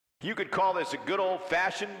You could call this a good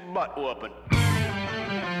old-fashioned butt whooping.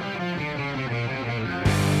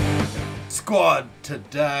 Squad,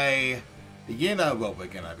 today, you know what we're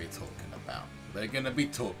going to be talking about. We're going to be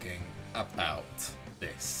talking about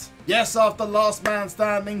this. Yes, after Last Man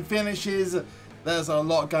Standing finishes, there's a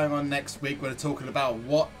lot going on next week. We're talking about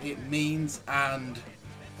what it means, and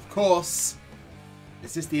of course,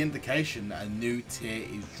 this is the indication that a new tier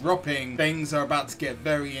is dropping. Things are about to get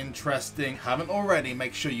very interesting. Haven't already,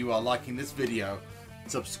 make sure you are liking this video,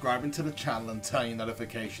 subscribing to the channel and turning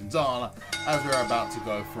notifications on as we're about to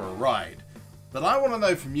go for a ride. But I want to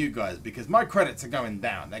know from you guys, because my credits are going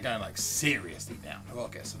down. They're going like seriously down. I've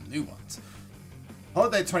got to get some new ones.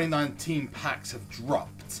 Holiday 2019 packs have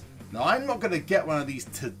dropped. Now I'm not going to get one of these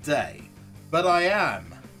today, but I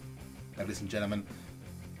am, ladies and gentlemen,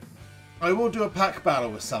 I will do a pack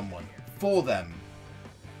battle with someone for them.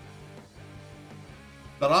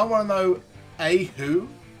 But I want to know A, who,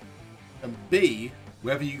 and B,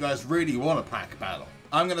 whether you guys really want a pack battle.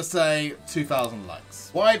 I'm going to say 2,000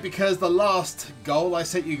 likes. Why? Because the last goal I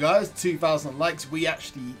set you guys, 2,000 likes, we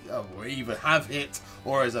actually we either have hit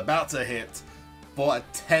or is about to hit for a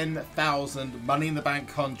 10,000 Money in the Bank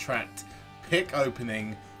contract pick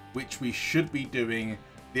opening, which we should be doing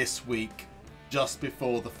this week, just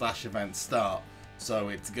before the Flash events start. So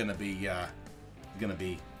it's gonna be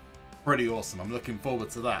pretty awesome. I'm looking forward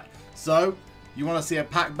to that. So you want to see a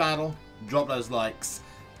pack battle? Drop those likes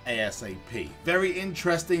ASAP. Very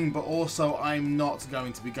interesting, but also I'm not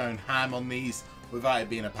going to be going ham on these without it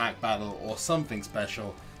being a pack battle or something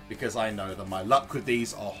special, because I know that my luck with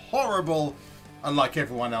these are horrible, unlike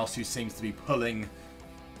everyone else who seems to be pulling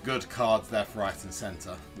good cards left, right and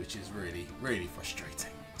center, which is really, really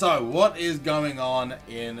frustrating. So, what is going on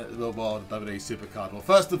in the world of WWE SuperCard? Well,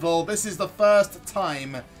 first of all, this is the first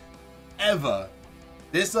time ever,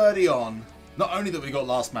 this early on, not only that we got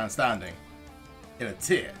Last Man Standing in a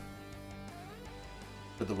tier,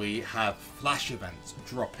 but that we have Flash events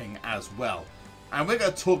dropping as well. And we're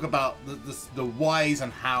going to talk about the whys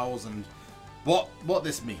and hows and what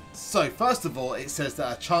this means. So, first of all, it says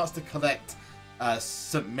that a chance to collect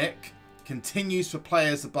Submit continues for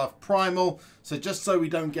players above Primal. So just so we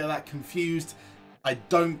don't get that confused, I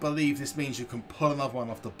don't believe this means you can pull another one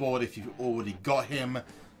off the board if you've already got him.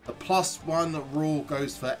 The +1 rule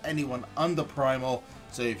goes for anyone under Primal.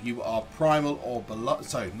 So if you are Primal or below,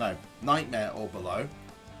 Nightmare or below,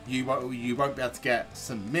 you won't be able to get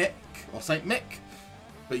Submit or Saint Mick,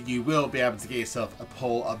 but you will be able to get yourself a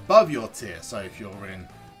pull above your tier. So if you're in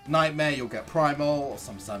Nightmare, you'll get Primal, or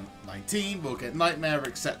some 19 will get Nightmare,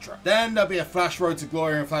 etc. Then there'll be a Flash Road to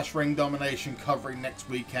Glory and Flash Ring Domination covering next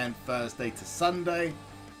weekend, Thursday to Sunday,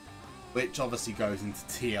 which obviously goes into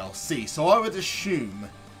TLC. So I would assume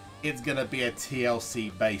it's going to be a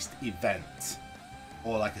TLC based event,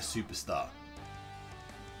 or like a Superstar,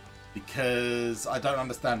 because I don't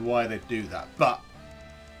understand why they do that, but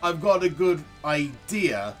I've got a good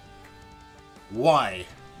idea why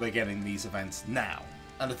we're getting these events now.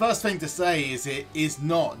 And the first thing to say is it is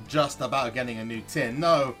not just about getting a new tier.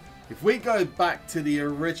 No, if we go back to the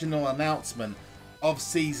original announcement of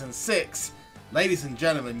Season 6, ladies and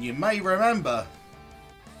gentlemen, you may remember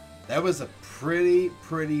there was a pretty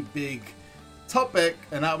big topic,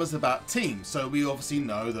 and that was about teams. So we obviously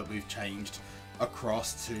know that we've changed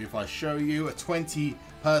across to, if I show you, a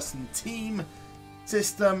 20-person team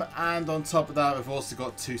system, and on top of that we've also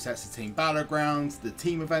got 2 sets of team battlegrounds. The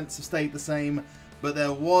team events have stayed the same, but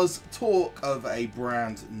there was talk of a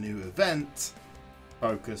brand new event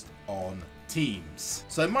focused on teams.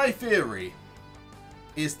 So my theory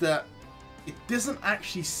is that it doesn't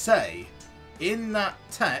actually say in that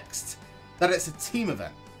text that it's a team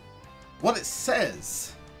event. What it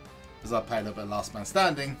says, as I play a little bit of Last Man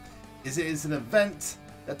Standing, is it is an event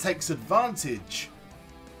that takes advantage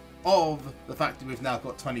of the fact that we've now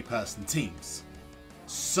got 20-person teams.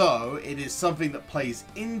 So it is something that plays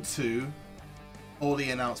into all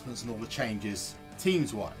the announcements and all the changes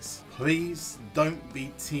teams-wise. Please don't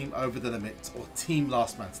be Team Over the Limit or Team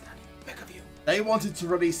Last Man Standing. Beg of you. They wanted to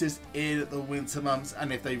release this in the winter months,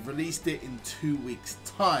 and if they released it in 2 weeks'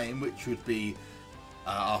 time, which would be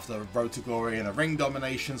after a Road to Glory and a Ring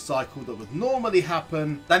Domination cycle that would normally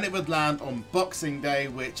happen, then it would land on Boxing Day,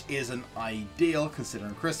 which isn't ideal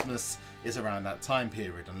considering Christmas is around that time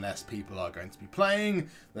period, unless people are going to be playing,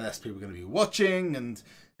 unless people are going to be watching, and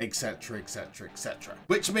etc, etc, etc.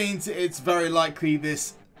 Which means it's very likely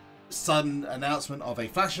this sudden announcement of a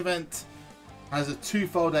Flash event has a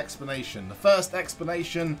twofold explanation. The first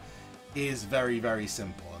explanation is very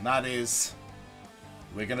simple, and that is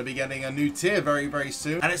we're going to be getting a new tier very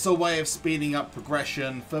soon, and it's a way of speeding up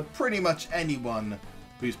progression for pretty much anyone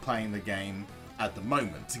who's playing the game at the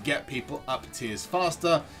moment. To get people up tiers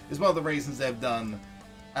faster is one of the reasons they've done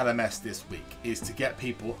LMS this week, is to get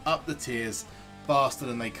people up the tiers faster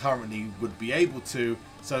than they currently would be able to,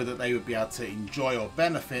 so that they would be able to enjoy or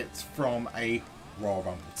benefit from a Royal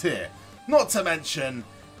Rumble tier. Not to mention,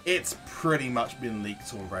 it's pretty much been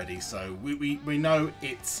leaked already, so we know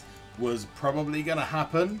it was probably going to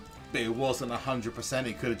happen, but it wasn't 100%.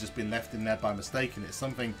 It could have just been left in there by mistake, and it's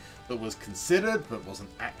something that was considered but wasn't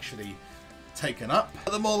actually taken up.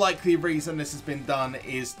 But the more likely reason this has been done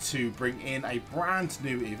is to bring in a brand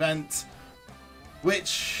new event,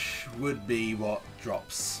 which would be what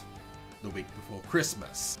drops the week before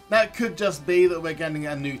Christmas. That could just be that we're getting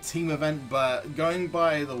a new team event, but going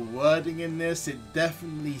by the wording in this, it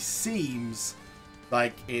definitely seems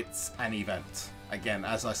like it's an event. Again,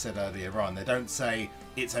 as I said earlier on, they don't say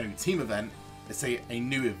it's a new team event, they say a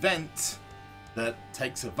new event that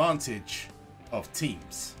takes advantage of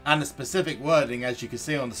teams. And the specific wording, as you can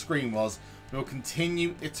see on the screen, was, we'll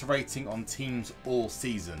continue iterating on teams all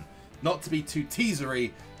season. Not to be too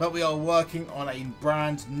teasery, but we are working on a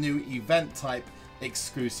brand new event type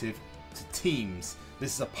exclusive to teams.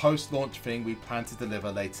 This is a post-launch thing we plan to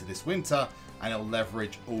deliver later this winter, and it'll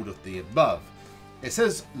leverage all of the above. It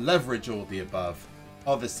says leverage all the above.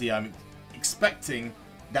 Obviously, I'm expecting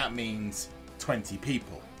that means 20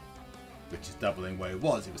 people, which is doubling where it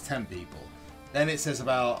was 10 people. Then it says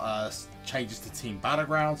about changes to Team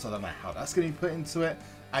Battlegrounds. I don't know how that's going to be put into it.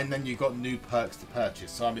 And then you've got new perks to purchase.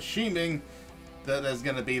 So I'm assuming that there's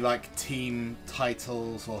going to be like team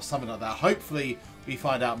titles or something like that. Hopefully we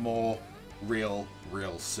find out more real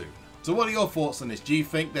soon. So what are your thoughts on this? Do you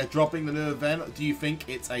think they're dropping the new event? Do you think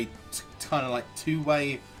it's a kind of like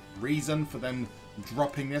two-way reason for them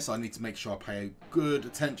dropping this? I need to make sure I pay good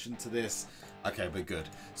attention to this. Okay, we're good.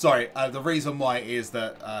 Sorry, the reason why is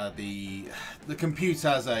that the computer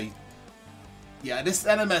has a... Yeah, this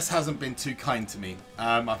NMS hasn't been too kind to me.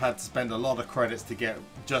 I've had to spend a lot of credits to get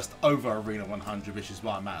just over Arena 100, which is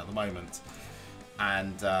where I'm at the moment.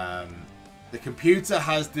 And the computer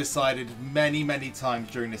has decided many times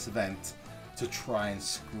during this event to try and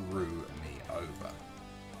screw me over.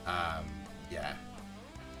 Yeah.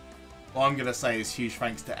 All I'm going to say is huge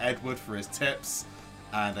thanks to Edward for his tips,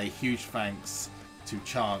 and a huge thanks to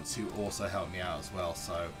Chance, who also helped me out as well.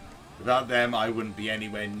 So without them, I wouldn't be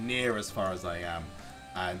anywhere near as far as I am.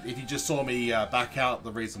 And if you just saw me back out,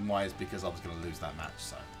 the reason why is because I was going to lose that match.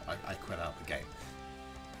 So I quit out the game.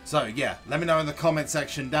 So yeah, let me know in the comment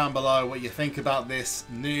section down below what you think about this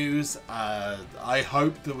news. I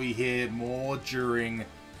hope that we hear more during,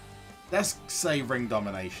 let's say, Ring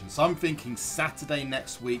Domination. So I'm thinking Saturday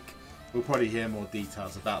next week, we'll probably hear more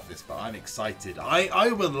details about this, but I'm excited.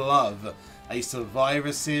 I would love a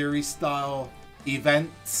Survivor Series style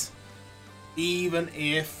event. Even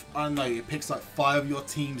if, I don't know, it picks like 5 of your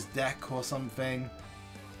team's deck or something.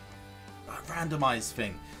 A randomized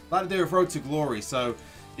thing. Like they do with Road to Glory. So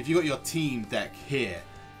if you got your team deck here,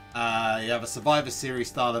 you have a Survivor Series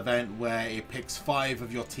style event where it picks 5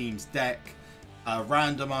 of your team's deck,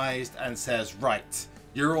 randomized, and says, right,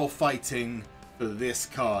 you're all fighting for this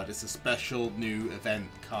card. It's a special new event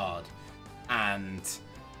card. And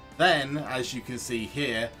then, as you can see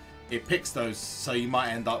here, it picks those, so you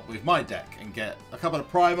might end up with my deck and get a couple of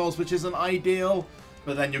primals, which isn't ideal,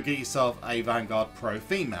 but then you'll get yourself a Vanguard Pro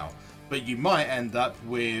female. But you might end up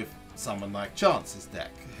with someone like Chance's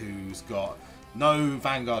deck, who's got no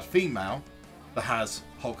Vanguard female, but has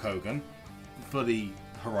Hulk Hogan, fully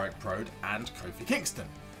Heroic Prode, and Kofi Kingston.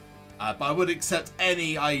 But I would accept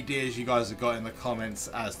any ideas you guys have got in the comments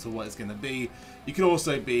as to what it's going to be. You could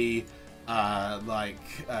also be like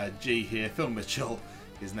G here, Phil Mitchell,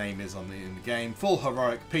 his name is in the game, full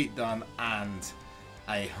Heroic Pete Dunne, and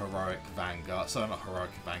a Heroic Vanguard, sorry, not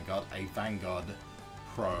Heroic Vanguard, a Vanguard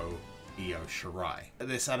Pro Io Shirai.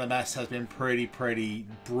 This LMS has been pretty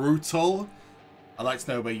brutal. I'd like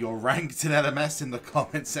to know where you're ranked in LMS in the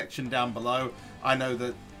comment section down below. I know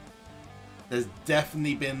that there's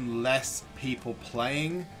definitely been less people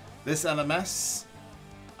playing this LMS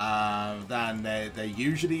than there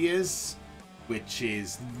usually is, which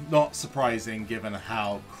is not surprising given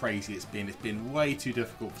how crazy it's been. It's been way too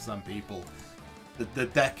difficult for some people. The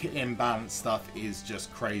deck imbalance stuff is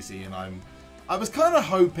just crazy, and I was kind of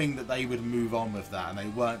hoping that they would move on with that, and they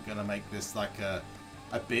weren't going to make this like a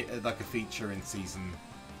feature in season.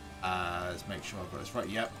 Let's make sure I've got this right.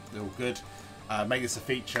 Yep, they're all good. Make this a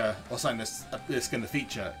feature, or something that's going to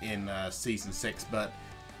feature in season 6, but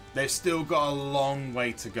they've still got a long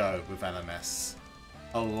way to go with LMS.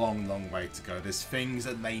 A long way to go. There's things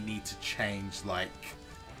that they need to change, like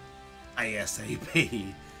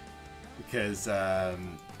ASAP. because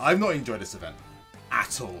I've not enjoyed this event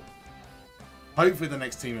at all. Hopefully the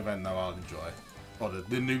next team event, though, I'll enjoy. Or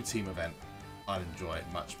the new team event, I'll enjoy it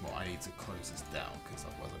much more. I need to close this down, because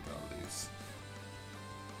otherwise I'm going to lose.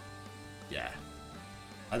 Yeah.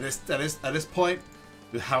 At this point,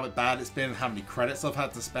 with how bad it's been and how many credits I've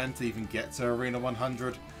had to spend to even get to Arena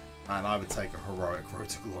 100, and I would take a heroic road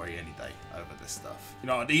to glory any day over this stuff. You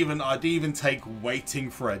know, I'd even take waiting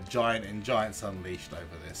for a giant in Giants Unleashed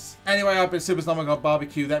over this. Anyway, I've been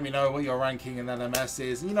SuperZombGBBQ. Let me know what your ranking in LMS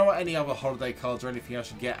is, and you know what, any other holiday cards or anything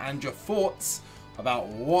else you get, and your thoughts about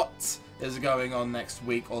what is going on next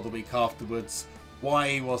week or the week afterwards.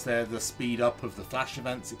 Why was there the speed up of the Flash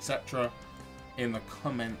events, etc. in the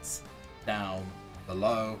comments down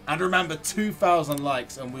below. And remember, 2,000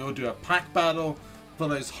 likes and we will do a pack battle for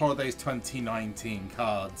those Holidays 2019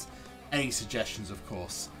 cards. Any suggestions, of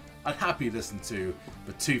course, I'd happily listen to,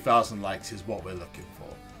 but 2,000 likes is what we're looking for.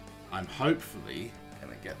 I'm hopefully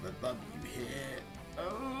gonna get the W here.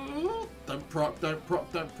 Oh, don't proc, don't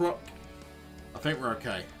proc, don't proc. I think we're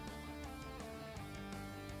okay.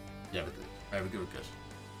 Yeah, we're good.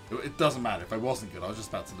 It doesn't matter. If I wasn't good, I was just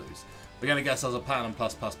about to lose. We're going to get ourselves a Platinum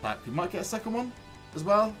Plus pack. We might get a second one as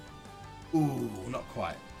well. Ooh, not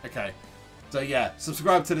quite. Okay. So yeah,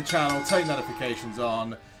 subscribe to the channel, turn notifications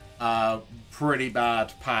on. Pretty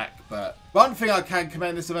bad pack, but one thing I can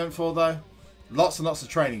commend this event for, though, lots and lots of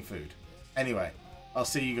training food. Anyway, I'll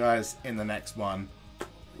see you guys in the next one.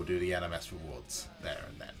 We'll do the NMS rewards there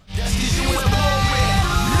and then.